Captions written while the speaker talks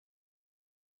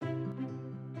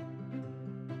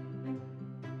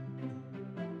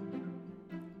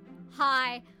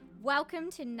Hi, welcome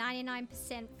to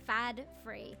 99% Fad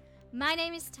Free. My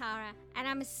name is Tara and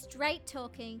I'm a straight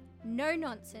talking, no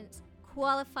nonsense,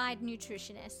 qualified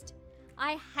nutritionist.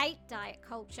 I hate diet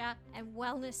culture and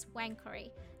wellness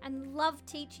wankery and love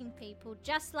teaching people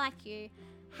just like you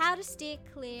how to steer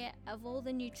clear of all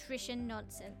the nutrition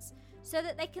nonsense so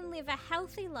that they can live a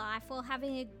healthy life while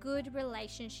having a good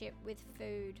relationship with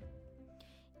food.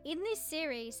 In this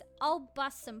series, I'll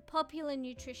bust some popular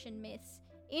nutrition myths,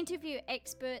 interview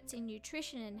experts in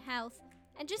nutrition and health,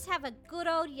 and just have a good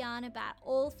old yarn about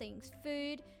all things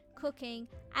food, cooking,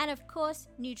 and of course,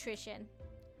 nutrition.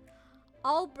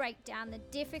 I'll break down the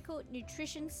difficult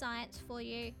nutrition science for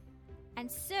you and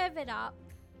serve it up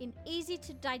in easy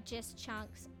to digest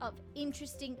chunks of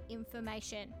interesting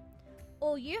information.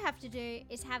 All you have to do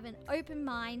is have an open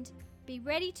mind, be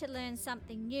ready to learn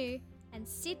something new, and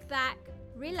sit back,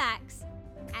 relax,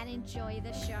 and enjoy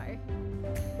the show.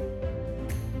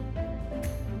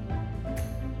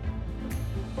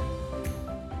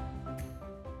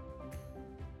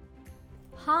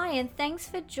 Hi, and thanks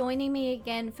for joining me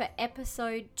again for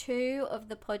episode 2 of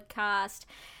the podcast.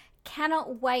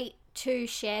 Cannot wait to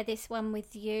share this one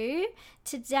with you.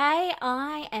 Today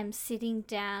I am sitting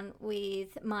down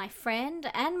with my friend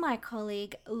and my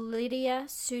colleague Lydia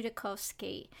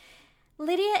Sudakovsky.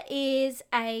 Lydia is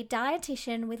a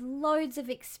dietitian with loads of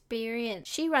experience.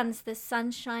 She runs the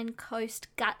Sunshine Coast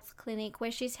Gut Clinic,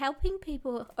 where she's helping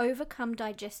people overcome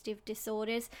digestive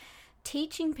disorders,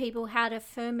 teaching people how to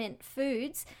ferment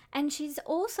foods, and she's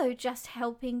also just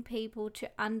helping people to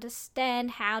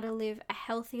understand how to live a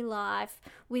healthy life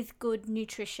with good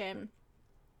nutrition.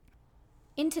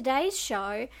 In today's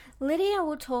show, Lydia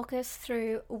will talk us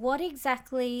through what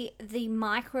exactly the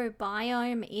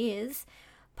microbiome is,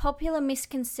 popular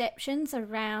misconceptions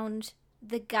around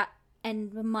the gut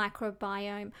and the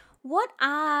microbiome. What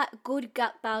are good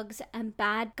gut bugs and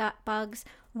bad gut bugs?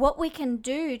 What we can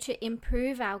do to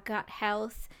improve our gut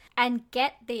health. And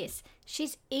get this,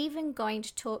 she's even going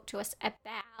to talk to us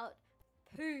about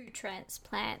poo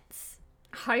transplants.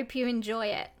 Hope you enjoy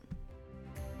it.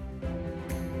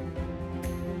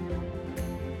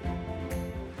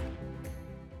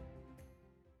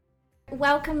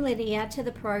 Welcome, Lydia, to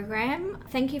the program.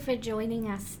 Thank you for joining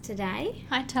us today.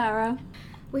 Hi, Tara.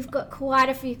 We've got quite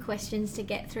a few questions to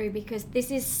get through because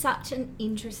this is such an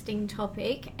interesting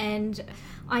topic, and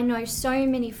I know so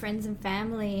many friends and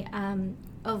family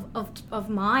of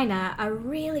mine are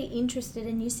really interested,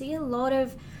 and you see a lot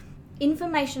of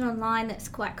information online that's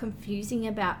quite confusing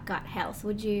about gut health.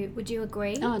 Would you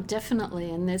agree? Oh, definitely.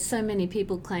 And there's so many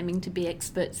people claiming to be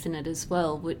experts in it as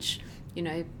well, which, you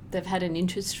know, they've had an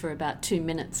interest for about 2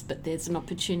 minutes, but there's an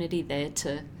opportunity there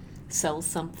to sell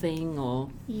something or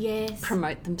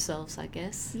promote themselves, I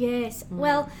guess. Yes.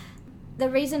 Well, the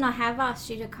reason I have asked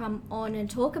you to come on and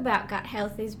talk about gut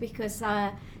health is because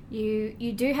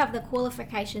you do have the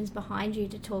qualifications behind you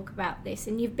to talk about this,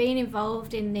 and you've been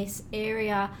involved in this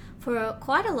area for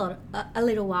a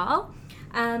little while.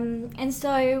 And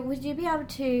so would you be able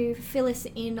to fill us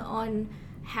in on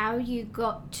how you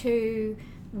got to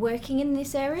working in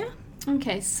this area?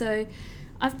 Okay, so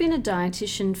I've been a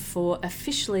dietitian for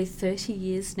officially 30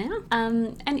 years now.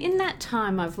 And in that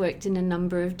time, I've worked in a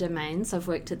number of domains. I've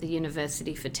worked at the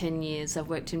university for 10 years. I've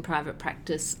worked in private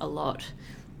practice a lot,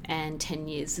 and 10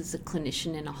 years as a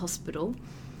clinician in a hospital.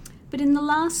 But in the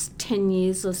last 10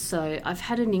 years or so, I've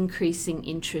had an increasing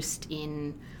interest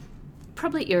in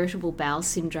probably irritable bowel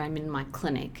syndrome in my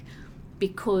clinic,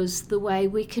 because the way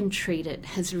we can treat it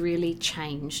has really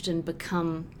changed and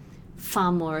become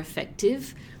far more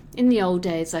effective. In the old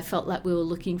days, I felt like we were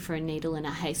looking for a needle in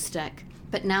a haystack,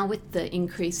 but now with the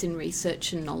increase in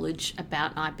research and knowledge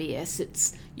about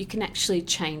IBS, you can actually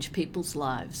change people's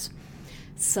lives.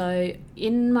 So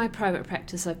in my private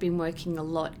practice, I've been working a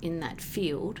lot in that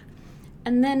field.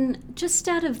 And then just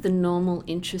out of the normal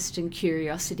interest and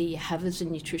curiosity you have as a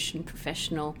nutrition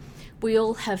professional, we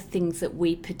all have things that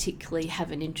we particularly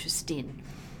have an interest in.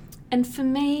 And for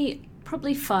me,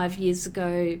 probably 5 years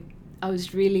ago, I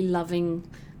was really loving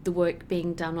the work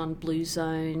being done on blue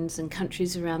zones and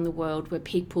countries around the world where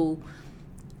people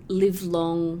live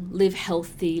long, live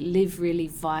healthy, live really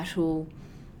vital,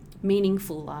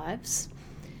 meaningful lives.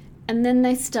 And then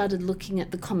they started looking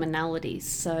at the commonalities.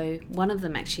 So one of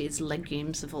them actually is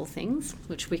legumes, of all things,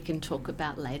 which we can talk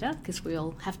about later because we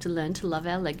all have to learn to love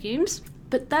our legumes.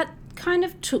 But that kind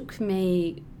of took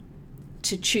me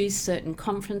to choose certain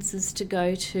conferences to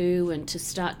go to and to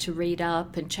start to read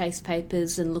up and chase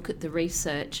papers and look at the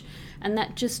research. And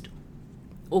that just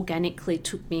organically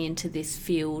took me into this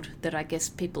field that I guess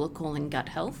people are calling gut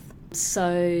health.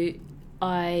 So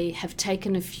I have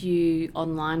taken a few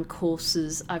online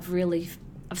courses. I've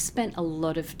spent a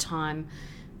lot of time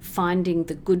finding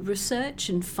the good research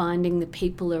and finding the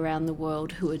people around the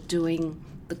world who are doing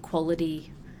the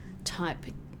quality type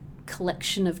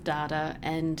collection of data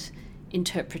and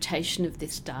interpretation of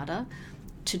this data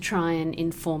to try and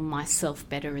inform myself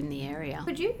better in the area.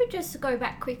 Could you just go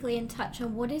back quickly and touch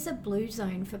on what is a blue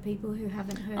zone for people who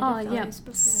haven't heard of those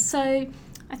before? So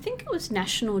I think it was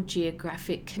National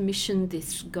Geographic commissioned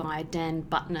this guy, Dan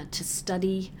Buttner, to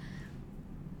study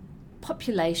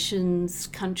populations,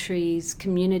 countries,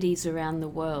 communities around the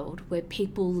world where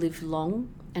people live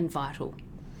long and vital.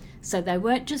 So they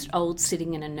weren't just old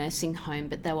sitting in a nursing home,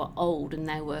 but they were old and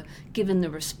they were given the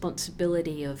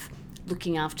responsibility of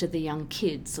looking after the young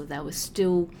kids, or they were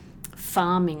still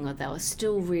farming, or they were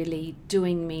still really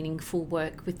doing meaningful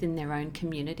work within their own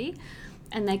community.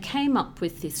 And they came up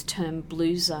with this term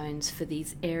blue zones for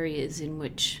these areas in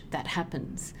which that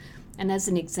happens. And as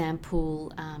an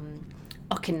example,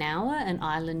 Okinawa, an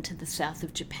island to the south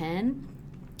of Japan,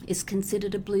 is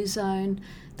considered a blue zone.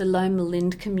 The Loma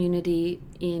Linda community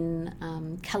in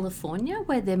California,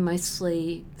 where they're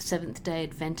mostly Seventh-day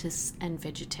Adventists and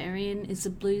vegetarian, is a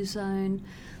blue zone.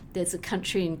 There's a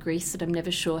country in Greece that I'm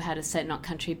never sure how to say, not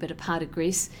country, but a part of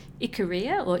Greece,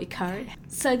 Ikaria or Ikari.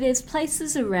 So there's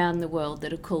places around the world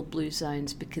that are called blue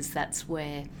zones because that's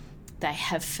where they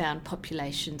have found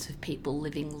populations of people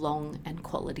living long and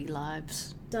quality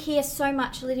lives. I hear so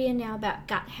much, Lydia, now about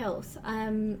gut health,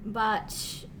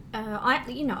 but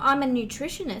I'm a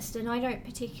nutritionist and I don't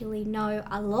particularly know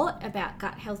a lot about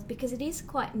gut health because it is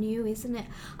quite new, isn't it?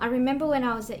 I remember when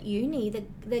I was at uni,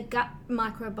 the gut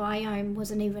microbiome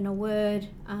wasn't even a word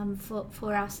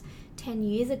for us 10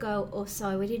 years ago or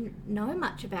so. We didn't know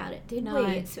much about it, did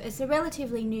we? It's a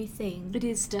relatively new thing. It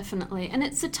is, definitely. And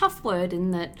it's a tough word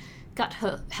in that gut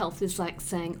health is like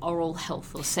saying oral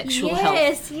health or sexual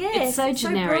health. Yes, it's so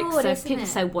generic. So broad, so people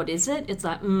say, what is it? It's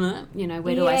like,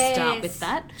 where do I start with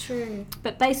that? True.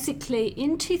 But basically,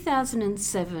 in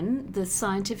 2007, the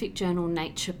scientific journal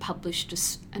Nature published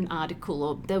an article,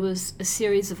 or there was a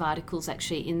series of articles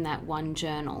actually in that one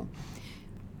journal.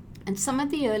 And some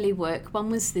of the early work, one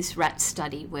was this rat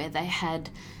study where they had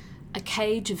a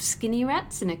cage of skinny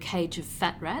rats and a cage of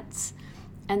fat rats,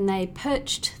 and they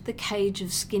perched the cage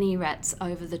of skinny rats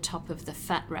over the top of the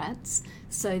fat rats,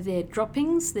 so their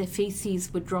droppings, their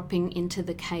feces, were dropping into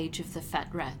the cage of the fat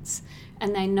rats.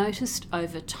 And they noticed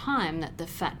over time that the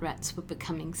fat rats were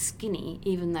becoming skinny,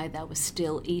 even though they were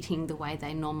still eating the way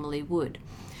they normally would.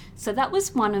 So that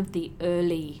was one of the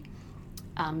early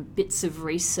bits of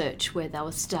research where they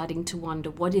were starting to wonder,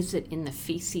 what is it in the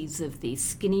feces of these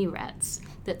skinny rats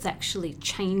that's actually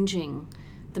changing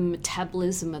the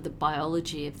metabolism or the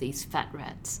biology of these fat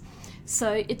rats.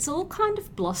 So it's all kind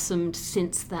of blossomed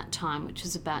since that time, which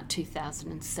is about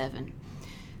 2007.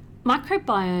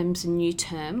 Microbiome's a new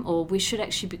term, or we should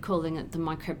actually be calling it the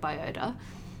microbiota.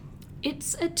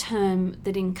 It's a term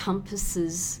that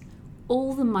encompasses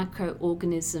all the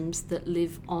microorganisms that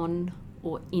live on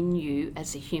or in you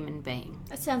as a human being.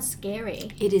 That sounds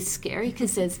scary. It is scary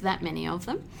because there's that many of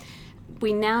them.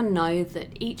 We now know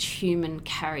that each human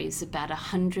carries about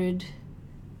 100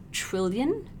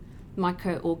 trillion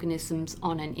microorganisms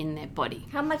on and in their body.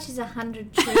 How much is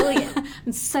 100 trillion?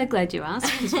 I'm so glad you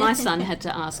asked, because my son had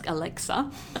to ask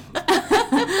Alexa.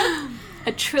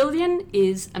 A trillion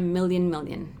is a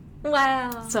million.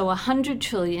 Wow. So 100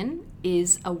 trillion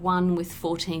is a 1 with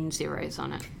 14 zeros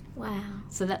on it. Wow.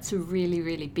 So that's a really,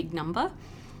 really big number.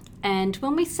 And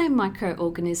when we say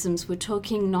microorganisms, we're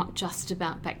talking not just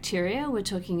about bacteria, we're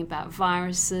talking about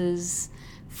viruses,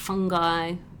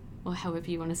 fungi, or however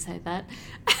you want to say that,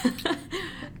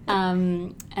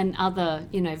 and other,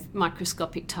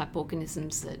 microscopic type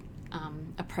organisms that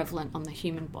are prevalent on the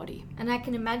human body. And I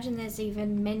can imagine there's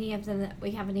even many of them that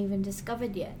we haven't even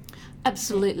discovered yet.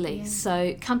 Absolutely. Yeah.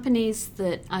 So companies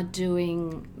that are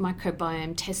doing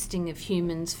microbiome testing of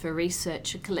humans for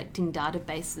research are collecting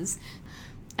databases.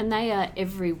 And they are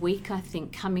every week, I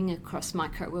think, coming across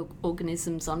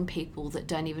microorganisms on people that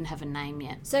don't even have a name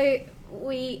yet. So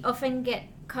we often get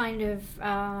kind of,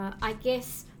 I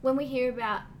guess, when we hear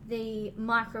about the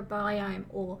microbiome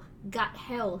or gut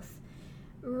health,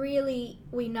 really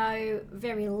we know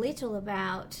very little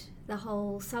about the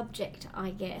whole subject,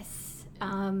 I guess,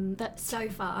 so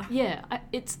far. Yeah,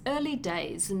 it's early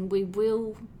days, and we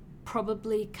will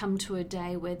probably come to a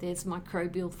day where there's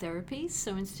microbial therapies.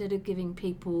 So instead of giving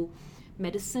people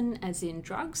medicine, as in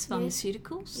drugs,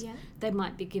 pharmaceuticals. Yeah. They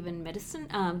might be given medicine,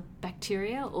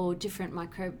 bacteria or different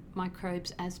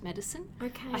microbes as medicine.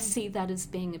 Okay. I see that as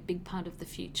being a big part of the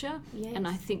future, Yes. and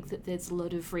I think that there's a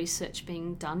lot of research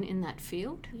being done in that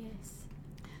field. Yes.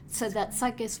 So that's,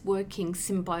 I guess, working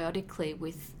symbiotically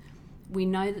with, we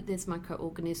know that there's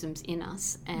microorganisms in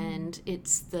us, and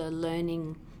it's the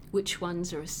learning which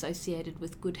ones are associated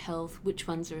with good health, which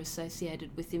ones are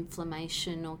associated with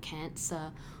inflammation or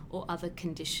cancer or other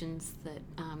conditions that...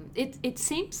 It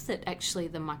seems that actually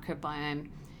the microbiome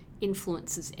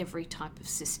influences every type of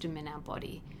system in our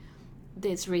body.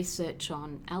 There's research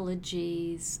on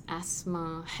allergies,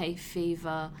 asthma, hay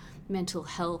fever, mental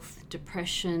health,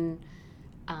 depression,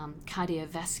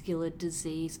 cardiovascular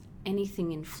disease,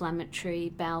 anything inflammatory,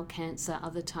 bowel cancer,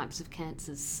 other types of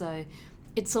cancers. So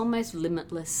it's almost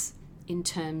limitless in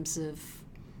terms of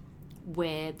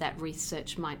where that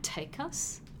research might take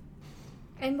us.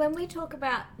 And when we talk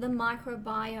about the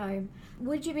microbiome,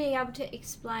 would you be able to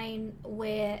explain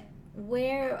where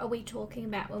are we talking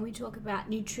about when we talk about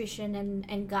nutrition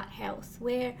and gut health?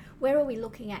 Where are we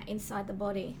looking at inside the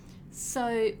body?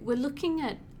 So we're looking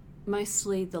at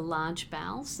mostly the large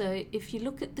bowel. So if you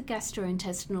look at the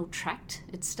gastrointestinal tract,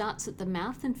 it starts at the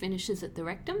mouth and finishes at the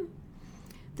rectum.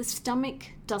 The stomach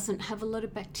doesn't have a lot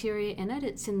of bacteria in it.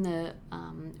 It's in the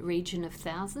region of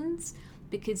thousands,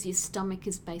 because your stomach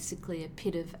is basically a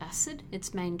pit of acid.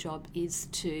 Its main job is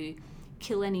to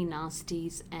kill any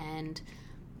nasties and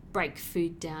break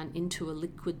food down into a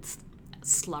liquid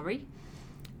slurry.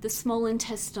 The small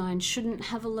intestine shouldn't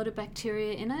have a lot of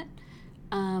bacteria in it,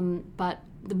 but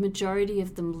the majority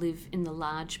of them live in the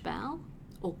large bowel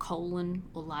or colon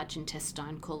or large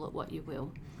intestine, call it what you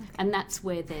will. Okay. And that's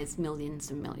where there's millions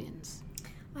and millions.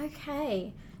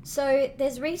 Okay, so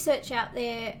there's research out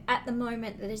there at the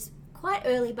moment that is quite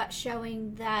early but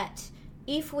showing that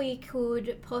if we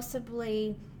could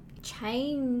possibly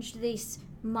change this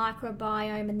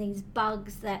microbiome and these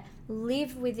bugs that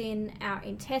live within our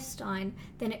intestine,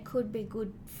 then it could be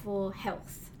good for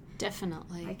health.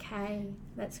 Definitely. Okay,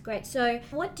 that's great. So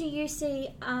what do you see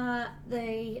are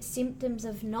the symptoms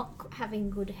of not having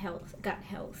good health, gut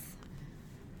health?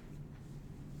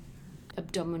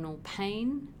 Abdominal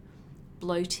pain,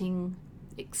 bloating,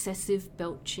 excessive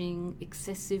belching,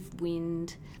 excessive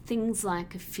wind, things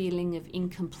like a feeling of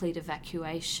incomplete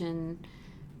evacuation,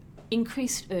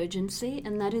 increased urgency,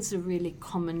 and that is a really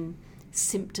common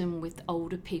symptom with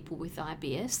older people with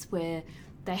IBS, where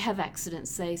they have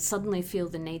accidents, they suddenly feel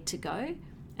the need to go,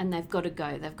 and they've got to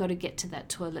go. They've got to get to that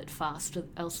toilet fast, or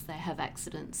else they have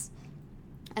accidents.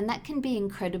 And that can be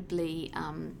incredibly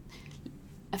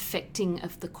affecting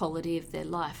of the quality of their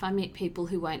life. I meet people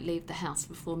who won't leave the house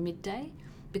before midday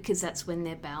because that's when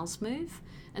their bowels move,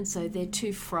 and so they're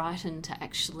too frightened to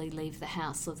actually leave the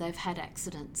house, or they've had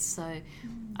accidents. So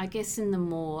I guess in the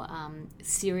more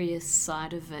serious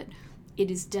side of it, it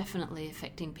is definitely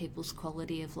affecting people's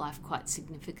quality of life quite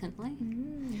significantly.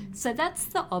 So that's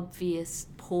the obvious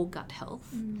poor gut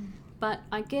health. But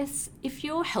I guess if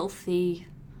you're healthy,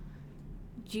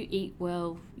 you eat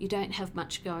well, you don't have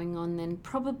much going on, then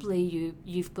probably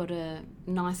you've got a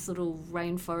nice little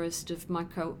rainforest of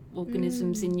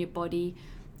microorganisms in your body,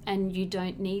 and you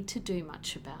don't need to do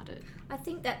much about it. I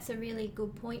think that's a really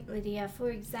good point, Lydia.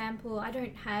 For example, I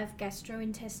don't have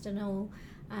gastrointestinal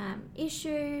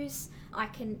issues. I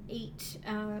can eat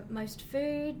most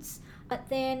foods, but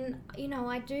then,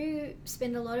 I do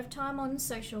spend a lot of time on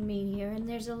social media, and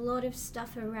there's a lot of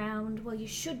stuff around, well, you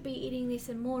should be eating this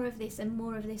and more of this and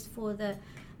more of this for the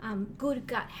good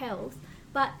gut health.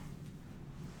 But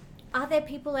are there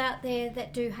people out there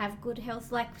that do have good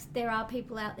health? Like there are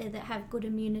people out there that have good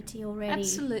immunity already?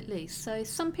 Absolutely. So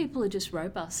some people are just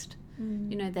robust.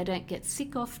 They don't get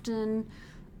sick often.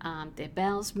 Their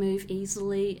bowels move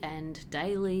easily and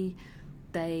daily.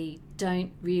 They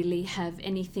don't really have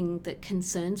anything that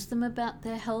concerns them about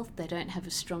their health. They don't have a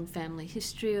strong family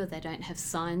history, or they don't have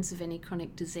signs of any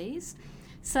chronic disease.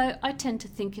 So I tend to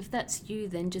think if that's you,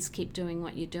 then just keep doing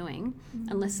what you're doing,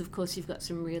 unless, of course, you've got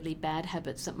some really bad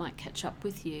habits that might catch up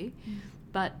with you.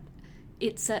 But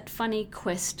it's that funny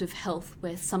quest of health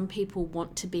where some people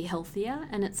want to be healthier,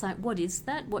 and it's like, what is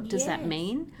that? What does that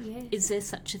mean? Yes. Is there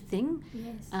such a thing?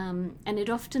 Yes. And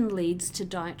it often leads to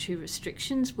dietary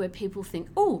restrictions where people think,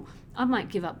 oh, I might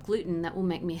give up gluten, that will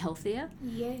make me healthier.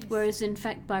 Yes. Whereas in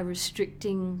fact, by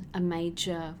restricting a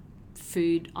major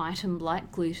food item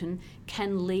like gluten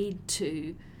can lead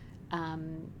to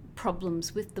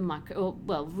problems with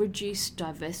the reduced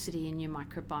diversity in your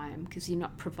microbiome, because you're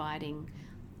not providing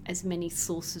as many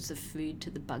sources of food to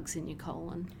the bugs in your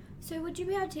colon. So would you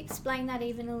be able to explain that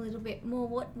even a little bit more?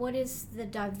 What is the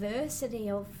diversity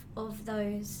of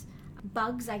those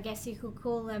bugs, I guess you could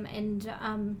call them,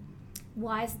 and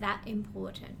why is that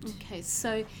important? Okay,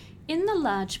 so in the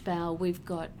large bowel we've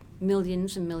got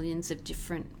millions and millions of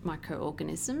different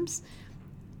microorganisms,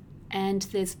 and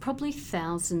there's probably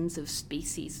thousands of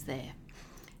species there.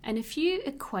 And if you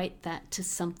equate that to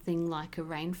something like a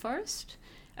rainforest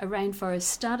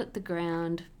start at the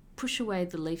ground, push away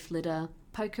the leaf litter,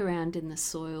 poke around in the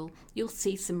soil, you'll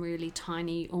see some really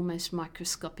tiny, almost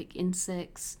microscopic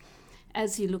insects.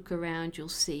 As you look around, you'll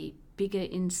see bigger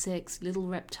insects, little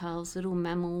reptiles, little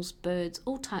mammals, birds,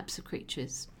 all types of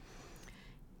creatures.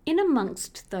 In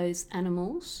amongst those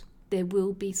animals, there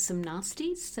will be some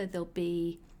nasties, so there'll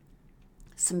be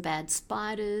some bad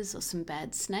spiders or some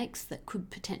bad snakes that could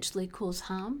potentially cause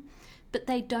harm, but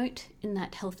they don't in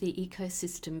that healthy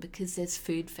ecosystem because there's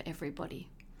food for everybody.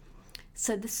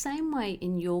 So the same way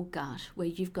in your gut, where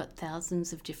you've got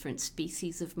thousands of different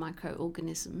species of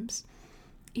microorganisms,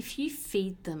 if you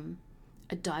feed them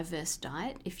a diverse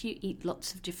diet, if you eat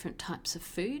lots of different types of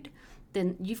food,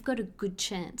 then you've got a good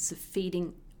chance of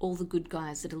feeding all the good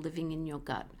guys that are living in your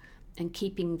gut and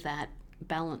keeping that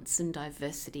balance and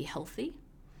diversity healthy.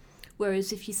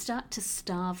 Whereas if you start to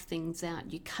starve things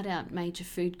out, you cut out major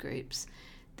food groups,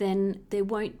 then there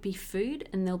won't be food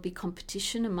and there'll be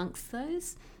competition amongst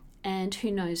those, and who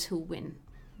knows who'll win.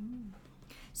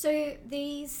 So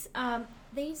these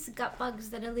gut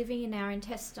bugs that are living in our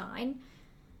intestine,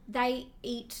 they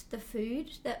eat the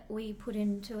food that we put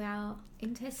into our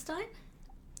intestine?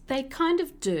 They kind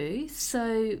of do.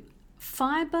 So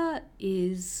fibre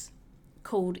is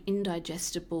called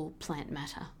indigestible plant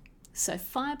matter. So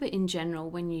fibre in general,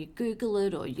 when you Google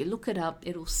it or you look it up,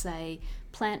 it'll say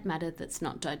plant matter that's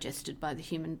not digested by the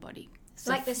human body.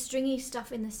 So like the stringy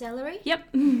stuff in the celery? Yep.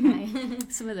 Okay.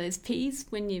 Some of those peas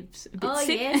when you're a bit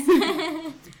sick.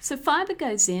 Yes. So fibre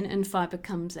goes in and fibre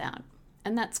comes out.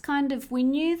 And that's kind of, we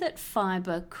knew that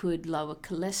fibre could lower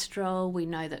cholesterol. We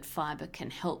know that fibre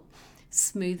can help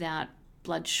smooth out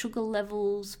blood sugar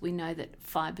levels. We know that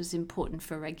fibre is important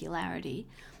for regularity.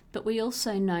 But we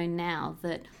also know now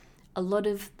that a lot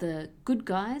of the good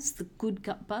guys, the good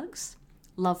gut bugs,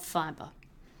 love fibre.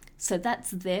 So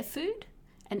that's their food.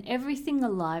 And everything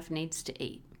alive needs to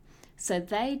eat. So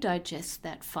they digest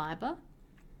that fibre,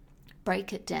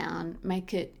 break it down,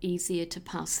 make it easier to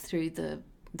pass through the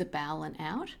bowel and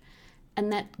out,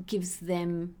 and that gives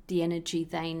them the energy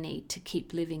they need to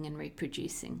keep living and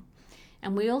reproducing.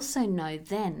 And we also know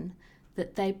then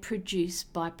that they produce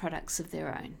byproducts of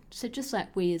their own. So just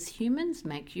like we as humans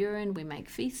make urine, we make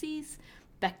feces,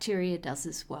 bacteria does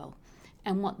as well.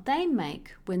 And what they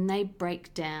make when they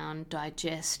break down,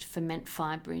 digest, ferment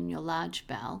fibre in your large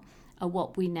bowel are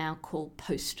what we now call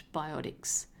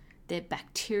postbiotics. They're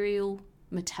bacterial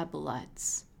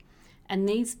metabolites. And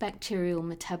these bacterial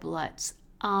metabolites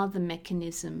are the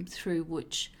mechanism through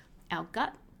which our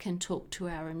gut can talk to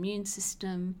our immune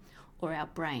system or our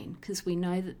brain, because we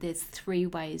know that there's 3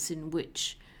 ways in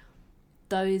which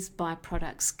those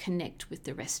byproducts connect with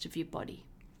the rest of your body.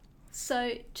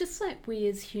 So just like we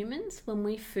as humans, when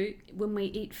we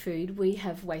eat food, we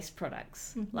have waste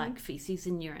products like feces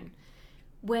and urine.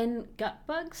 When gut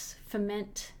bugs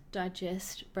ferment,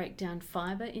 digest, break down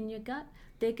fibre in your gut,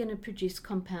 they're going to produce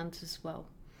compounds as well.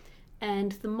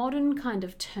 And the modern kind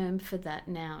of term for that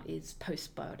now is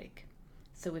postbiotic.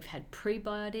 So we've had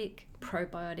prebiotic,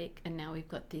 probiotic, and now we've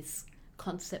got this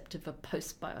concept of a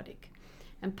postbiotic.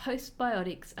 And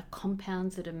postbiotics are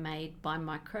compounds that are made by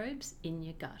microbes in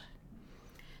your gut.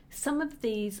 Some of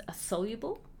these are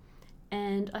soluble,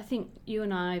 and I think you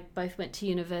and I both went to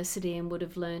university and would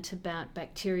have learnt about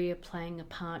bacteria playing a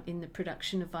part in the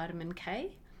production of vitamin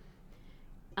K.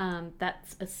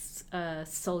 That's a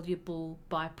soluble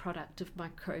byproduct of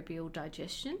microbial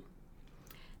digestion.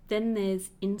 Then there's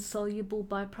insoluble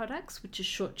byproducts, which are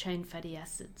short-chain fatty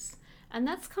acids. And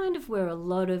that's kind of where a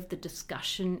lot of the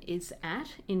discussion is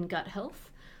at in gut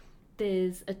health.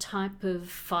 There's a type of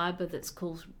fibre that's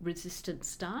called resistant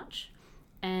starch.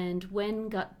 And when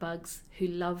gut bugs who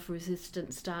love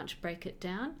resistant starch break it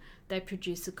down, they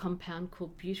produce a compound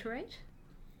called butyrate.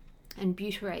 And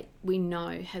butyrate, we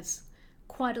know, has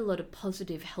quite a lot of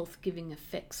positive health-giving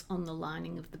effects on the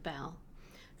lining of the bowel.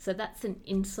 So that's an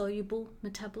insoluble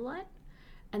metabolite.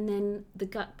 And then the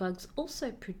gut bugs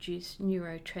also produce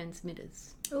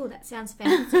neurotransmitters. Oh, that sounds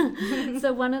fancy.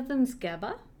 So one of them's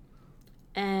GABA.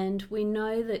 And we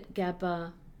know that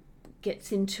GABA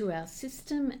gets into our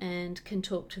system and can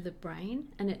talk to the brain,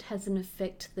 and it has an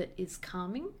effect that is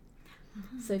calming.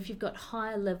 So if you've got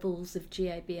higher levels of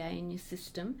GABA in your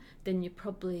system, then you're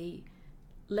probably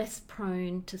less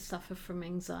prone to suffer from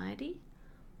anxiety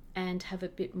and have a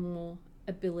bit more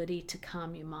ability to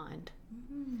calm your mind.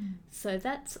 So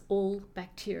that's all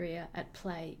bacteria at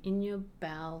play in your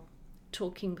bowel,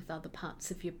 talking with other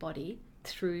parts of your body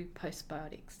through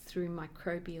postbiotics, through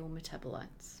microbial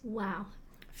metabolites. Wow.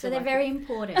 So they're very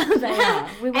important. They are.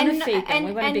 We want to feed them.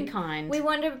 We want to be kind. We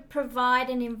want to provide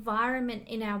an environment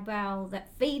in our bowel that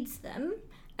feeds them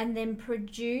and then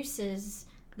produces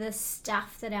the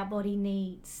stuff that our body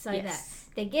needs, so that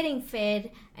they're getting fed,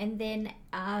 and then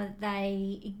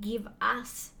they give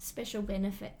us special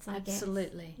benefits, I guess.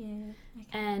 Absolutely. Yeah. Okay.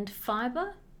 And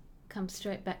fibre comes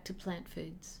straight back to plant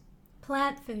foods.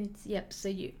 Plant foods. Yep, so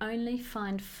you only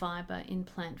find fibre in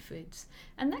plant foods.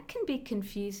 And that can be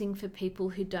confusing for people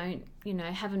who don't,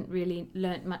 haven't really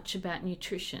learnt much about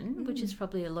nutrition, which is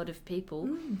probably a lot of people.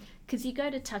 Because you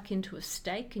go to tuck into a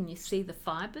steak and you see the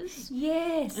fibres.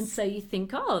 Yes. And so you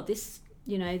think,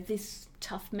 this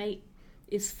tough meat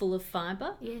is full of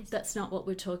fibre. Yes. That's not what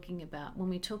we're talking about. When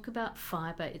we talk about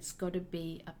fibre, it's got to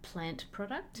be a plant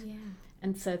product. Yeah.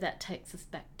 And so that takes us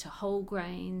back to whole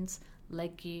grains,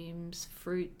 legumes,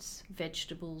 fruits,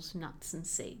 vegetables, nuts and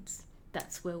seeds.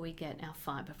 That's where we get our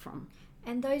fibre from.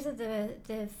 And those are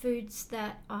the foods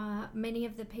that many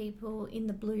of the people in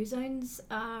the blue zones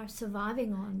are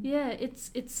surviving on. Yeah,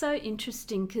 it's so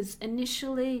interesting because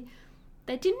initially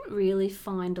they didn't really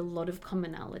find a lot of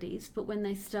commonalities, but when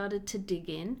they started to dig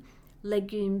in,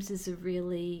 legumes is a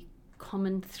really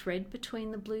common thread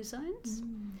between the blue zones.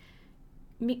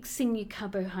 Mixing your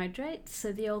carbohydrates,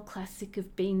 so the old classic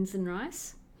of beans and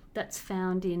rice, that's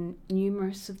found in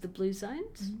numerous of the blue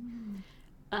zones.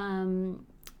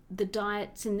 The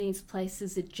diets in these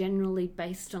places are generally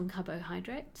based on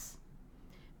carbohydrates.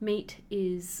 Meat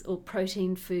or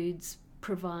protein foods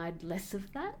provide less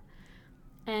of that.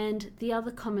 And the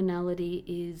other commonality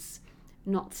is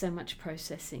not so much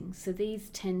processing. So these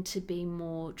tend to be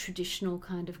more traditional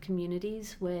kind of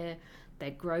communities where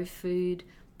they grow food,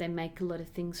 they make a lot of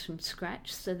things from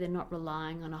scratch, so they're not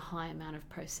relying on a high amount of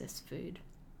processed food.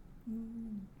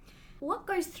 What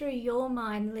goes through your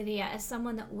mind, Lydia, as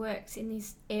someone that works in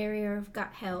this area of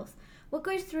gut health? What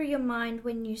goes through your mind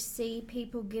when you see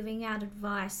people giving out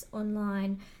advice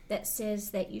online that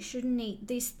says that you shouldn't eat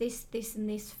this, and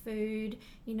this food,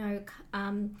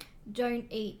 don't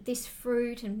eat this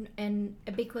fruit and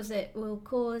because it will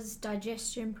cause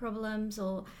digestion problems,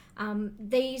 or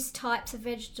these types of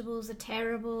vegetables are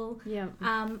terrible,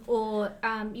 or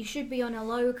you should be on a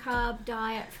low carb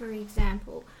diet, for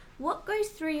example. What goes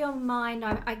through your mind?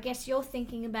 I guess you're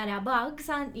thinking about our bugs,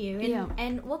 aren't you?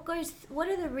 And what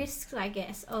are the risks, I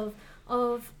guess,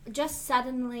 of just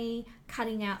suddenly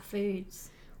cutting out foods?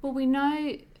 Well, we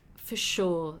know for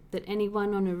sure that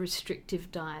anyone on a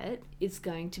restrictive diet is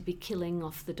going to be killing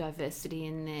off the diversity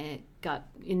in their gut,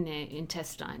 in their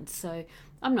intestines. So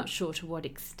I'm not sure to what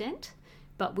extent,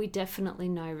 but we definitely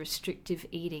know restrictive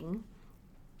eating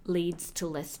leads to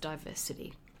less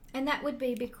diversity. And that would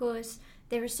be because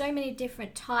there are so many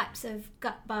different types of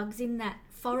gut bugs in that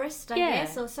forest, I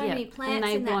guess, or so many plants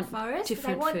in that forest.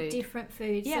 They want different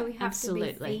foods, so we have to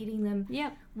be feeding them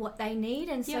what they need.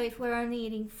 And so if we're only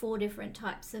eating 4 different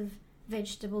types of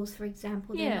vegetables, for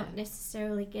example, they're not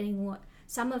necessarily getting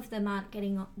some of them aren't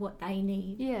getting what they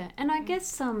need. Yeah, and I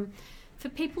guess for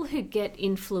people who get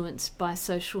influenced by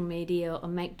social media or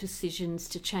make decisions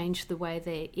to change the way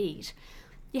they eat,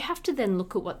 you have to then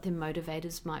look at what their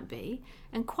motivators might be.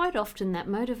 And quite often that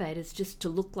motivator is just to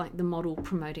look like the model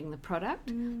promoting the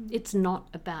product. It's not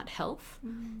about health.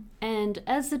 And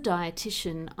as a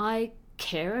dietitian, I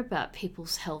care about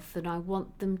people's health and I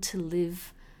want them to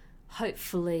live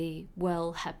hopefully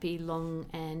well, happy, long,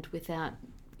 and without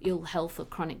ill health or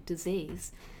chronic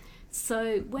disease.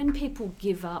 So when people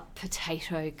give up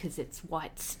potato because it's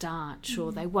white starch,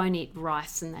 or they won't eat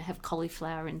rice and they have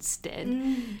cauliflower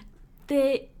instead,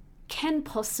 there can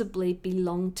possibly be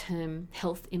long-term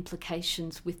health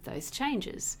implications with those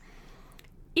changes.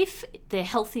 If they're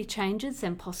healthy changes,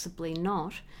 then possibly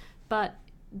not, but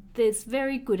there's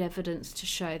very good evidence to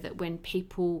show that when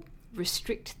people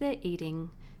restrict their eating,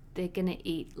 they're going to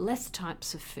eat less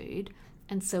types of food,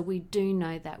 and so we do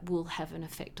know that will have an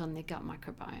effect on their gut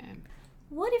microbiome.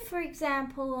 What if, for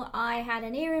example, I had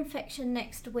an ear infection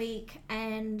next week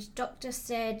and doctor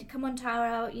said, come on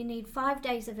Tara, you need 5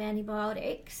 days of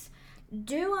antibiotics.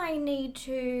 Do I need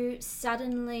to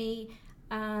suddenly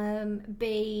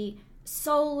be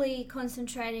solely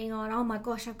concentrating on, oh my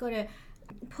gosh, I've got to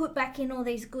put back in all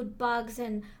these good bugs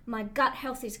and my gut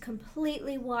health is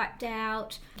completely wiped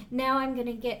out. Now I'm going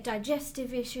to get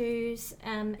digestive issues.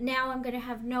 Now I'm going to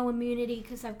have no immunity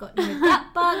because I've got no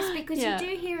gut bugs, because you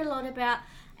do hear a lot about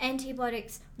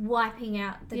antibiotics wiping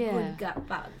out the good gut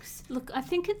bugs. Look, I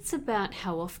think it's about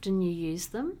how often you use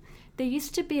them. There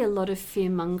used to be a lot of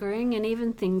fear-mongering, and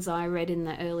even things I read in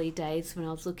the early days when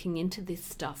I was looking into this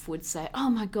stuff would say, oh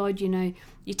my God, you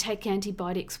take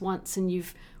antibiotics once and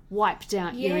you've wiped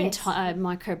out your entire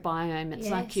microbiome. It's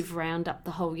like you've round up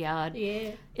the whole yard.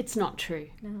 Yeah. It's not true.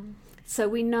 No. So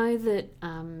we know that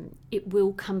it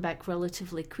will come back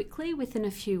relatively quickly within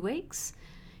a few weeks.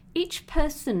 Each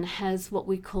person has what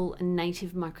we call a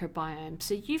native microbiome.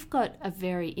 So you've got a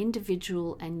very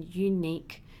individual and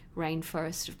unique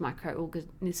rainforest of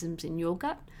microorganisms in your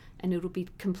gut, and it'll be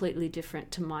completely different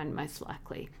to mine most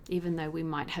likely, even though we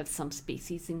might have some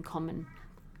species in common.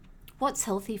 What's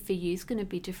healthy for you is going to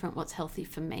be different what's healthy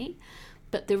for me,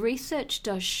 but the research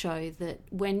does show that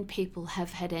when people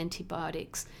have had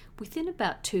antibiotics, within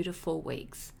about 2 to 4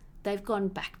 weeks, they've gone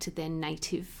back to their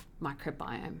native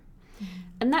microbiome.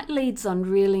 And that leads on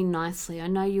really nicely. I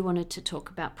know you wanted to talk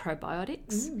about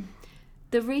probiotics.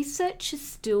 The research is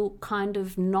still kind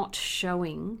of not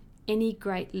showing any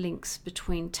great links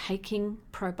between taking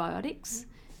probiotics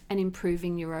and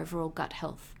improving your overall gut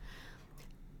health.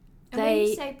 And when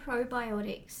you say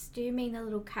probiotics, do you mean the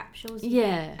little capsules you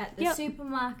get at the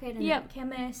supermarket and the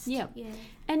chemist? Yeah.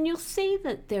 And you'll see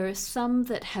that there are some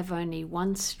that have only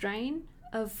one strain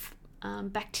of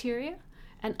bacteria,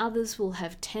 and others will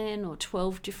have 10 or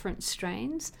 12 different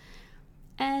strains.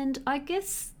 And I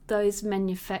guess those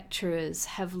manufacturers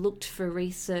have looked for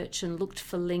research and looked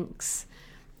for links,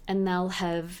 and they'll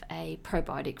have a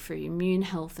probiotic for immune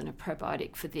health and a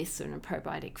probiotic for this and a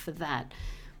probiotic for that.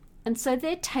 And so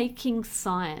they're taking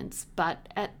science,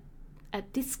 but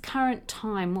at this current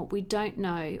time, what we don't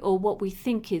know, or what we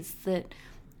think, is that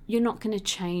you're not going to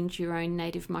change your own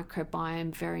native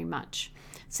microbiome very much.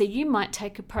 So you might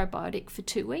take a probiotic for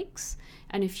 2 weeks,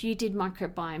 and if you did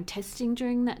microbiome testing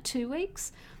during that 2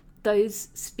 weeks, those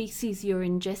species you're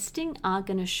ingesting are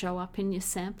going to show up in your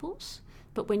samples.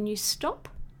 But when you stop,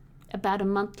 about a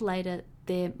month later,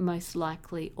 they're most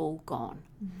likely all gone.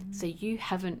 So you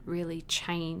haven't really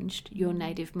changed your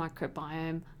native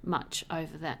microbiome much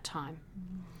over that time.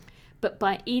 But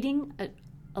by eating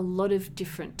a lot of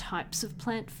different types of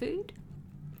plant food,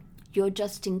 you're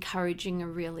just encouraging a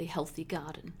really healthy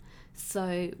garden.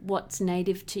 So what's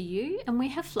native to you, and we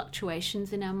have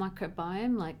fluctuations in our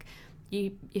microbiome, like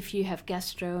if you have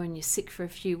gastro and you're sick for a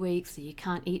few weeks or you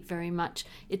can't eat very much,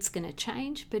 it's going to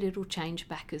change, but it'll change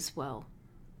back as well.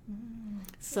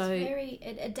 So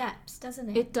it adapts,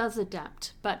 doesn't it? It does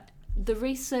adapt, but the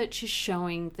research is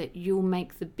showing that you'll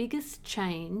make the biggest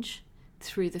change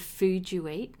through the food you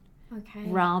eat,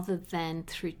 rather than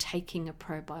through taking a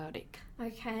probiotic.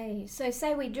 Okay, so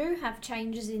say we do have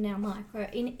changes in our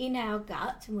in our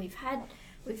gut, and we've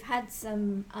had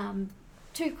some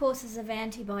 2 courses of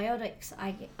antibiotics,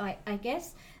 I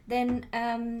guess. Then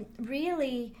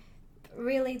really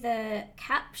the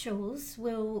capsules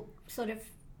will sort of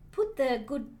put the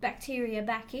good bacteria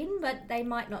back in, but they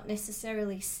might not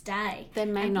necessarily stay. They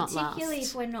may not last. Particularly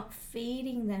if we're not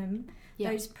feeding them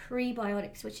those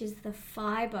prebiotics, which is the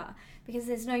fibre, because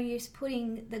there's no use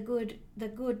putting the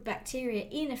good bacteria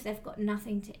in if they've got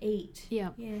nothing to eat. Yeah.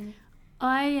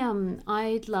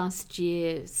 I last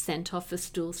year sent off a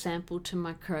stool sample to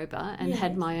Microba and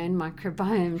had my own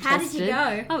microbiome tested. How did you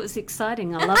go? Oh, it was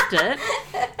exciting. I loved it.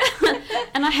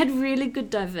 And I had really good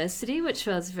diversity, which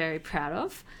I was very proud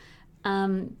of.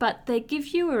 But they give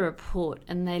you a report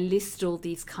and they list all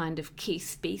these kind of key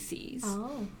species.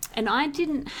 Oh. And I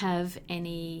didn't have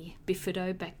any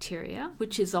bifidobacteria,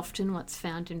 which is often what's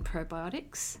found in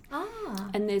probiotics. Ah.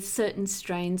 And there's certain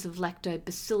strains of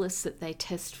lactobacillus that they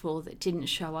test for that didn't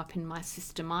show up in my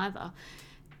system either.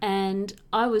 And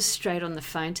I was straight on the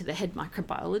phone to the head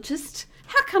microbiologist.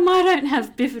 How come I don't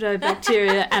have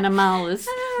bifidobacteria animalis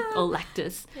or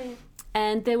lactis? Yeah.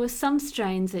 And there were some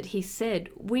strains that he said,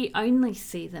 we only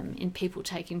see them in people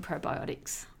taking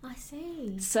probiotics. I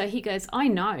see. So he goes, I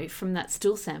know from that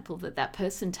stool sample that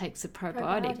person takes a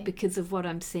probiotic because of what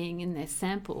I'm seeing in their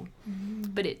sample.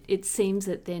 But it seems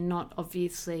that they're not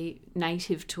obviously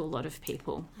native to a lot of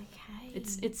people. Okay.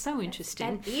 It's so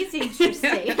interesting. That is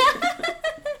interesting.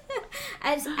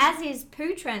 As is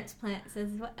poo transplants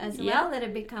as well that are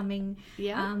becoming...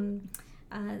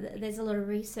 there's a lot of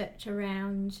research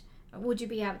around... Would you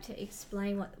be able to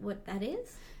explain what that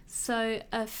is? So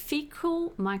a fecal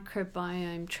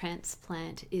microbiome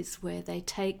transplant is where they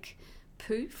take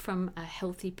poo from a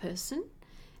healthy person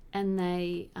and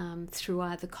they, through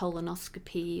either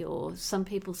colonoscopy, or some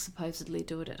people supposedly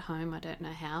do it at home, I don't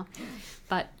know how,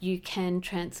 but you can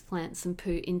transplant some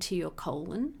poo into your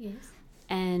colon. Yes.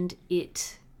 And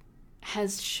it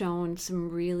has shown some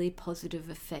really positive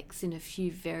effects in a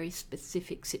few very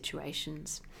specific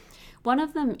situations. One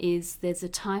of them is there's a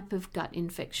type of gut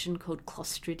infection called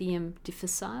Clostridium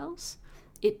difficile.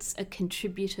 It's a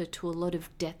contributor to a lot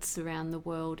of deaths around the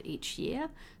world each year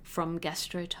from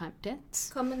gastro-type deaths.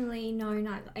 Commonly known,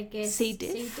 I guess, C.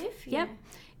 diff. C. diff, Yep.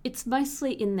 It's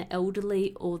mostly in the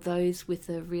elderly or those with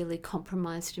a really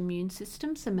compromised immune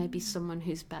system, so maybe someone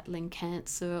who's battling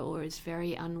cancer or is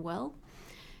very unwell.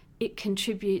 It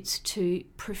contributes to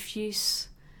profuse,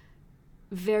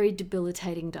 very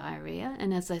debilitating diarrhea,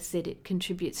 and as I said, it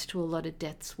contributes to a lot of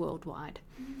deaths worldwide.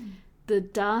 The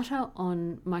data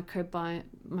on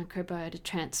microbiota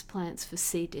transplants for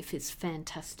C. diff is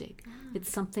fantastic.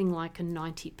 It's something like a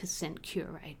 90%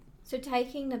 cure rate. So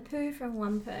taking the poo from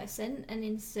one person and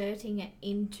inserting it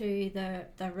into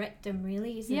the rectum,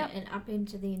 really, isn't Yep. it? And up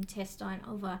into the intestine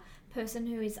of a person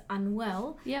who is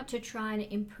unwell, Yep. to try and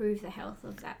improve the health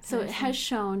of that person. So it has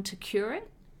shown to cure it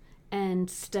and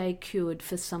stay cured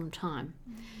for some time.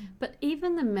 But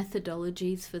even the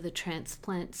methodologies for the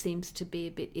transplant seems to be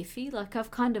a bit iffy. Like, I've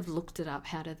kind of looked it up,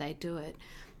 how do they do it?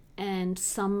 And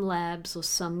some labs or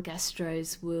some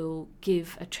gastros will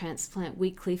give a transplant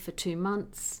weekly for 2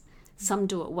 months. Some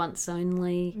do it once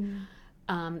only.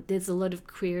 There's a lot of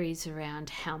queries around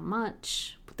how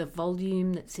much, the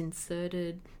volume that's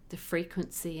inserted, the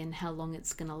frequency, and how long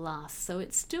it's going to last. So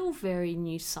it's still very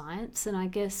new science, and I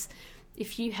guess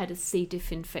if you had a C.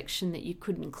 diff infection that you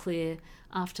couldn't clear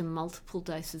after multiple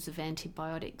doses of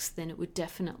antibiotics, then it would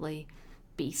definitely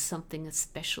be something a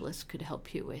specialist could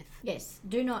help you with. Yes,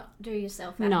 do not do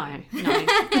yourself at No, home. no.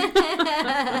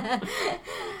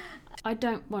 I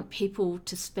don't want people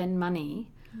to spend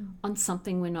money on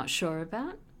something we're not sure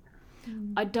about.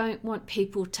 I don't want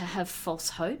people to have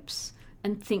false hopes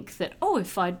and think that, oh,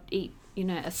 if I eat,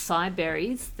 acai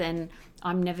berries, then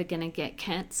I'm never going to get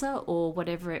cancer or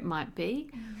whatever it might be.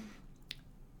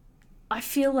 I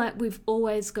feel like we've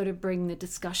always got to bring the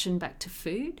discussion back to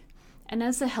food. And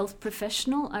as a health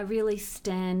professional, I really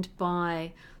stand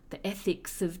by the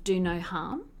ethics of do no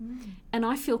harm. And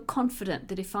I feel confident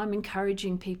that if I'm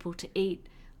encouraging people to eat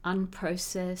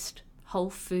unprocessed, whole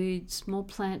foods, more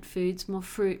plant foods, more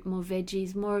fruit, more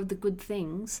veggies, more of the good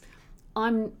things,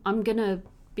 I'm going to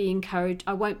be encouraged.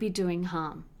 I won't be doing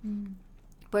harm.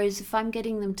 Whereas if I'm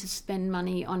getting them to spend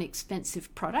money on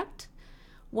expensive product,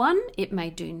 one, it may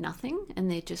do nothing and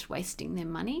they're just wasting their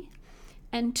money.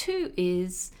 And two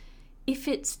is, if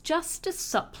it's just a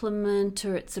supplement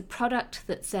or it's a product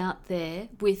that's out there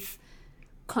with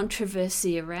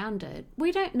controversy around it,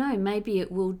 we don't know, maybe it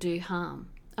will do harm.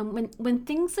 And when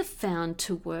things are found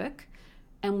to work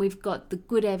and we've got the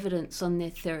good evidence on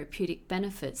their therapeutic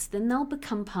benefits, then they'll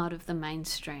become part of the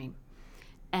mainstream.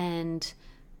 And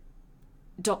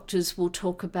doctors will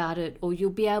talk about it, or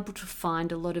you'll be able to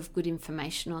find a lot of good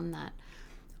information on that.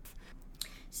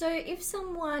 So if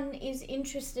someone is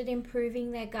interested in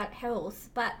improving their gut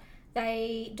health, but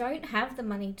they don't have the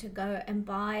money to go and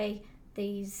buy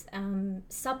these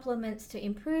supplements to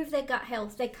improve their gut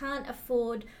health, they can't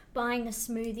afford buying a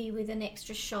smoothie with an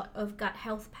extra shot of gut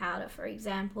health powder, for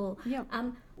example. Yep.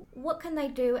 What can they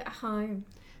do at home?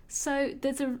 So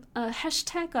there's a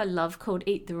hashtag I love called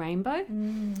Eat the Rainbow.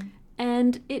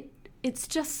 And it's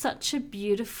just such a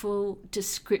beautiful,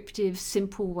 descriptive,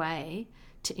 simple way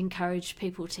to encourage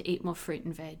people to eat more fruit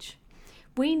and veg.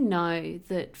 We know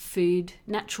that food,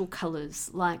 natural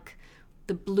colours like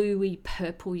the bluey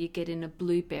purple you get in a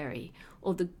blueberry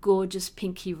or the gorgeous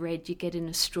pinky red you get in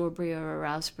a strawberry or a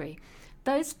raspberry,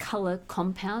 those colour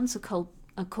compounds are called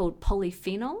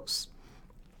polyphenols.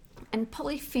 And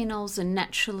polyphenols are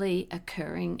naturally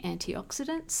occurring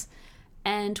antioxidants.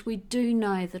 And we do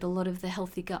know that a lot of the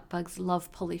healthy gut bugs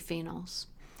love polyphenols.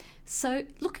 So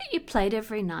look at your plate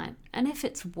every night, and if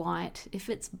it's white, if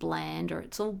it's bland, or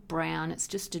it's all brown, it's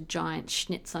just a giant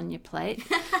schnitz on your plate.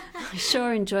 I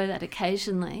sure enjoy that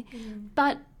occasionally.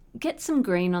 But get some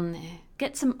green on there,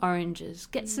 get some oranges,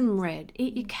 get some red,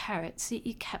 eat your carrots, eat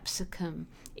your capsicum,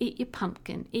 eat your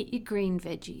pumpkin, eat your green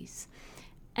veggies.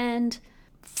 And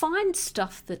find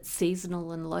stuff that's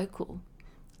seasonal and local.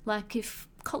 Like if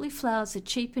cauliflowers are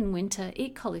cheap in winter,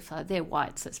 eat cauliflower. They're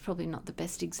white, so it's probably not the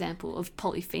best example of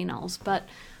polyphenols. But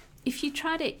if you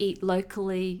try to eat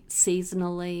locally,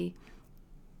 seasonally,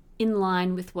 in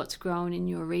line with what's grown in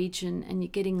your region, and you're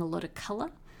getting a lot of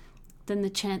colour, then the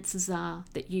chances are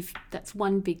that that's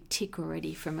one big tick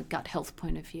already from a gut health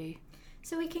point of view.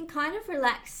 So we can kind of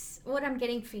relax. What I'm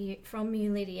getting from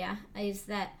you, Lydia, is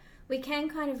that we can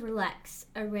kind of relax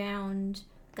around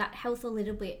gut health a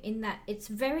little bit, in that it's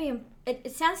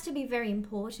it sounds to be very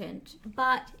important.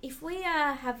 But if we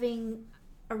are having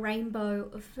a rainbow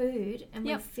of food and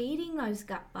we're feeding those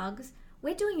gut bugs,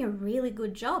 we're doing a really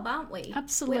good job, aren't we?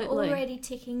 Absolutely. We're already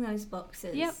ticking those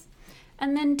boxes. Yep.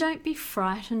 And then don't be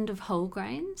frightened of whole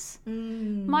grains.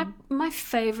 My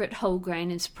favourite whole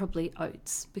grain is probably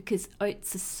oats, because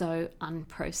oats are so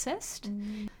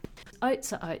unprocessed.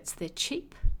 Oats are oats. They're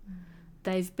cheap.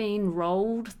 They've been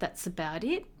rolled. That's about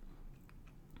it.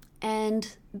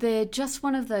 And they're just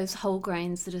one of those whole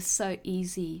grains that are so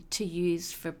easy to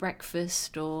use for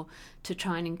breakfast or to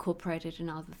try and incorporate it in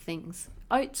other things.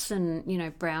 Oats and,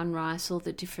 brown rice, all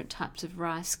the different types of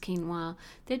rice, quinoa,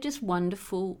 they're just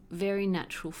wonderful, very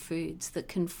natural foods that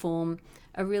can form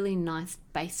a really nice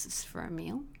basis for a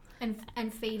meal.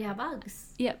 And feed our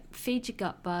bugs. Yep, feed your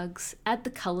gut bugs, add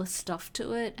the colour stuff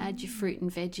to it, add your fruit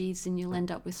and veggies, and you'll end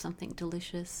up with something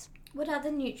delicious. What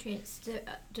other nutrients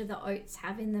do the oats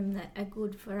have in them that are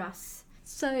good for us?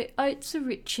 So oats are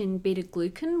rich in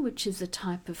beta-glucan, which is a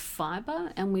type of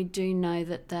fibre, and we do know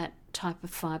that that type of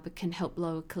fibre can help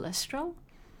lower cholesterol.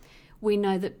 We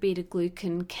know that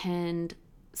beta-glucan can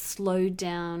slow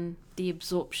down the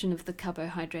absorption of the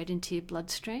carbohydrate into your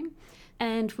bloodstream,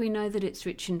 and we know that it's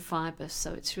rich in fibre,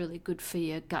 so it's really good for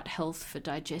your gut health, for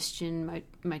digestion,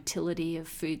 motility of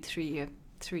food through your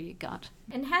gut.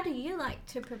 And how do you like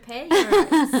to prepare your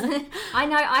oats? I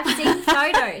know, I've seen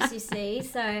photos, you see.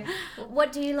 So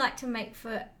what do you like to make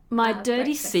for My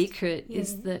dirty breakfast? Secret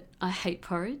is that I hate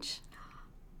porridge.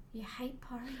 You hate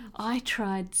porridge? I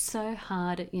tried so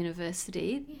hard at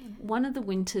university. Yeah. One of the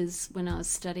winters when I was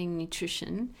studying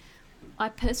nutrition, I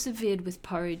persevered with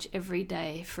porridge every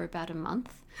day for about a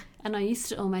month, and I used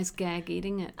to almost gag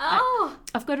eating it.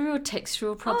 I've got a real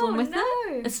textural problem with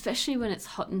it, especially when it's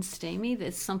hot and steamy.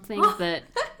 There's something that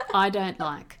I don't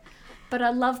like. But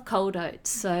I love cold oats,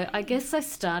 so I guess I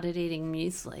started eating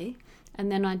muesli,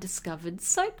 and then I discovered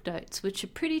soaked oats, which are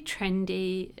pretty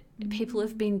trendy. People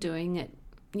have been doing it,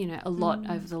 a lot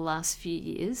over the last few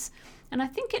years. And I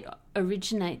think it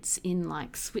originates in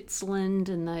like Switzerland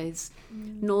and those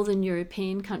northern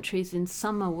European countries in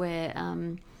summer where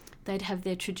they'd have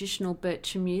their traditional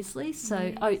bircher muesli.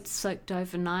 So oats soaked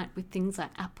overnight with things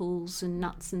like apples and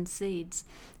nuts and seeds.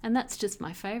 And that's just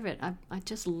my favourite. I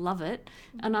just love it.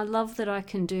 And I love that I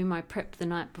can do my prep the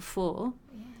night before.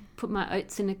 Put my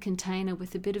oats in a container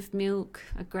with a bit of milk,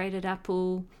 a grated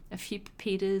apple, a few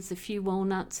pepitas, a few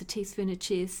walnuts, a teaspoon of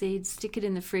chia seeds, stick it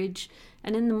in the fridge,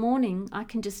 and in the morning I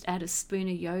can just add a spoon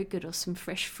of yogurt or some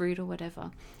fresh fruit or whatever.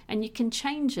 And you can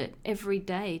change it every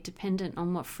day dependent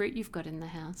on what fruit you've got in the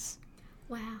house.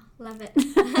 Wow, love it.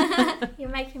 You're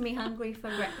making me hungry for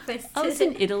breakfast. I was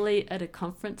in Italy at a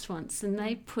conference once and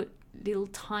they put little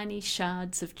tiny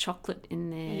shards of chocolate in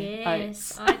their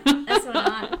oats. That's what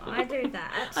I do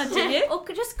that. Oh, do you? Or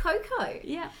just cocoa.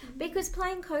 Yeah. Because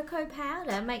plain cocoa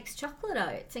powder makes chocolate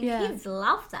oats, and kids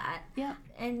love that. Yeah.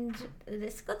 And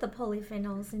it's got the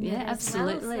polyphenols in it as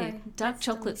absolutely. Well, so dark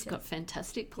chocolate's got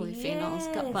fantastic polyphenols. Yes.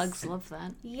 Gut bugs love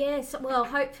that. Yes. Well,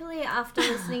 hopefully after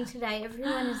listening today,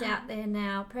 everyone is out there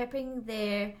now prepping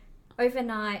their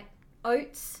overnight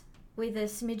oats with a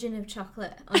smidgen of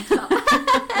chocolate on top.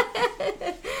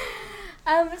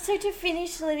 So to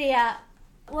finish, Lydia,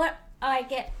 what I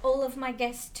get all of my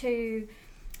guests to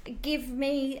give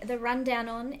me the rundown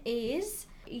on is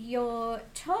your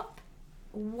top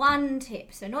one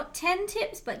tip. So not 10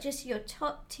 tips, but just your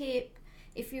top tip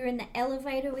if you're in the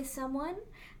elevator with someone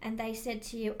and they said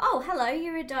to you, "Oh, hello,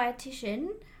 you're a dietitian.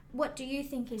 What do you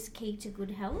think is key to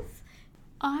good health?"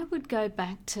 I would go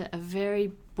back to a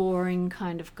very boring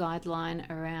kind of guideline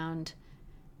around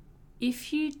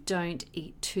if you don't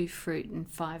eat 2 fruit and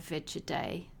 5 veg a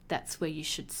day, that's where you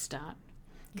should start.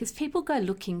 Because people go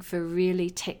looking for really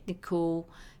technical,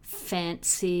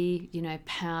 fancy,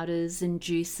 powders and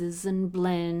juices and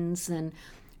blends and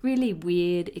really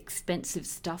weird, expensive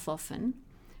stuff often.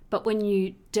 But when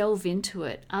you delve into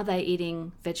it, are they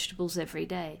eating vegetables every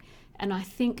day? And I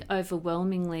think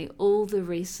overwhelmingly all the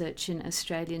research in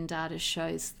Australian data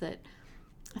shows that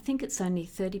I think it's only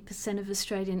 30% of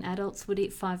Australian adults would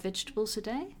eat 5 vegetables a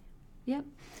day. Yep.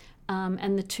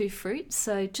 And the 2 fruits.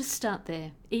 So just start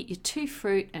there. Eat your 2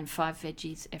 fruit and 5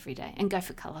 veggies every day and go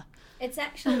for colour. It's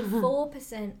actually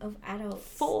 4% of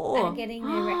adults are getting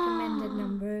their recommended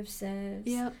number of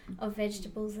serves of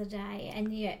vegetables a day.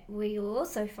 And yet we're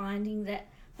also finding that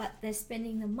but they're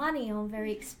spending the money on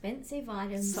very expensive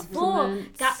items for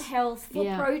Supplements. gut health, for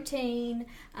Yeah. protein,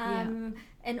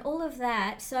 and all of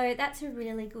that. So that's a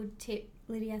really good tip,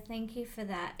 Lydia. Thank you for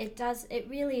that. It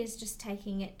really is just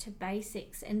taking it to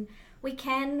basics, and we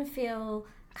can feel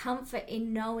comfort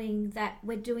in knowing that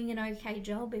we're doing an okay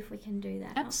job if we can do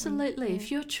that. Absolutely. Yeah.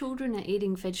 If your children are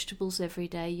eating vegetables every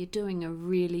day, you're doing a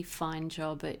really fine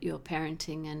job at your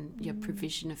parenting and your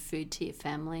provision of food to your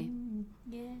family.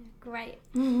 Yeah, great.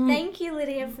 Thank you,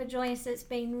 Lydia, for joining us. It's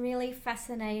been really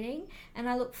fascinating, and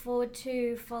I look forward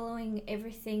to following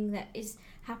everything that is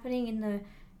happening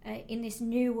in this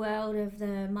new world of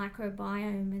the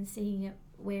microbiome and seeing it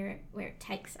where it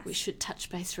takes us. We should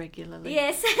touch base regularly.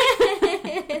 Yes.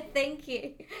 Thank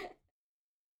you.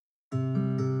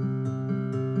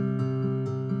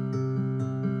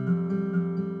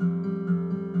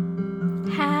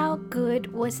 How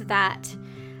good was that?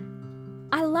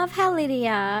 I love how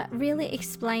Lydia really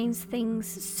explains things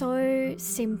so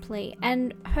simply,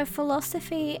 and her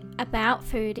philosophy about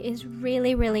food is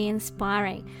really, really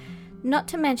inspiring. Not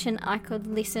to mention, I could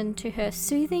listen to her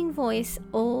soothing voice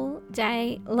all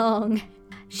day long.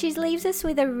 She leaves us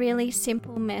with a really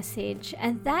simple message,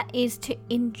 and that is to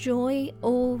enjoy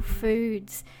all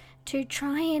foods, to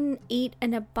try and eat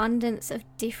an abundance of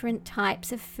different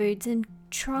types of foods and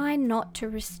try not to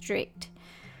restrict.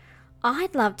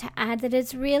 I'd love to add that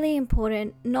it's really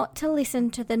important not to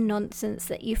listen to the nonsense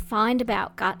that you find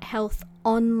about gut health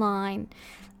online.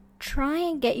 Try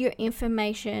and get your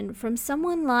information from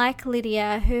someone like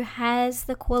Lydia, who has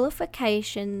the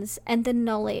qualifications and the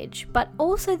knowledge, but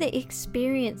also the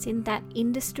experience in that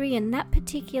industry and that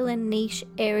particular niche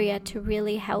area to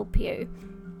really help you.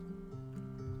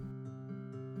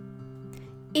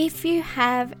 If you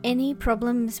have any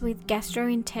problems with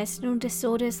gastrointestinal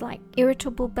disorders like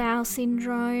irritable bowel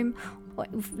syndrome, or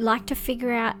like to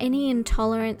figure out any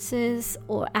intolerances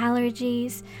or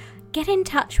allergies, get in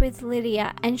touch with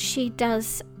Lydia, and she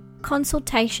does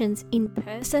consultations in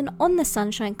person on the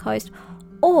Sunshine Coast,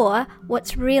 or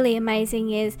what's really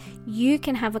amazing is you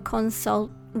can have a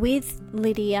consult with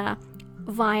Lydia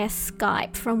via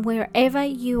Skype from wherever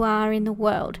you are in the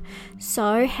world.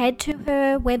 So head to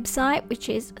her website, which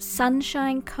is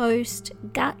Sunshine Coast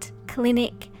Gut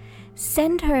Clinic.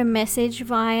 Send her a message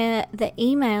via the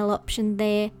email option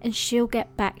there and she'll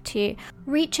get back to you.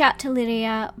 Reach out to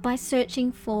Lydia by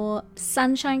searching for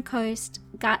Sunshine Coast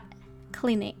Gut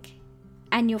Clinic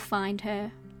and you'll find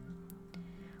her.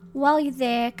 While you're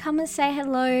there, come and say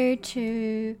hello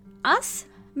to us,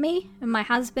 me and my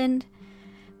husband,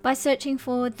 by searching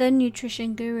for The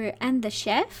Nutrition Guru and The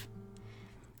Chef.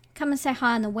 Come and say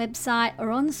hi on the website or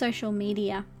on social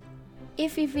media.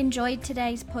 If you've enjoyed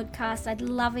today's podcast, I'd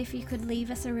love if you could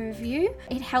leave us a review.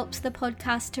 It helps the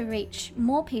podcast to reach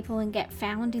more people and get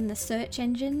found in the search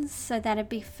engines, so that'd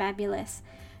be fabulous.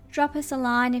 Drop us a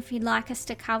line if you'd like us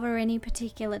to cover any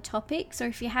particular topics or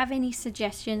if you have any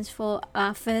suggestions for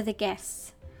further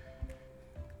guests.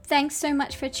 Thanks so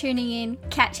much for tuning in.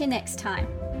 Catch you next time.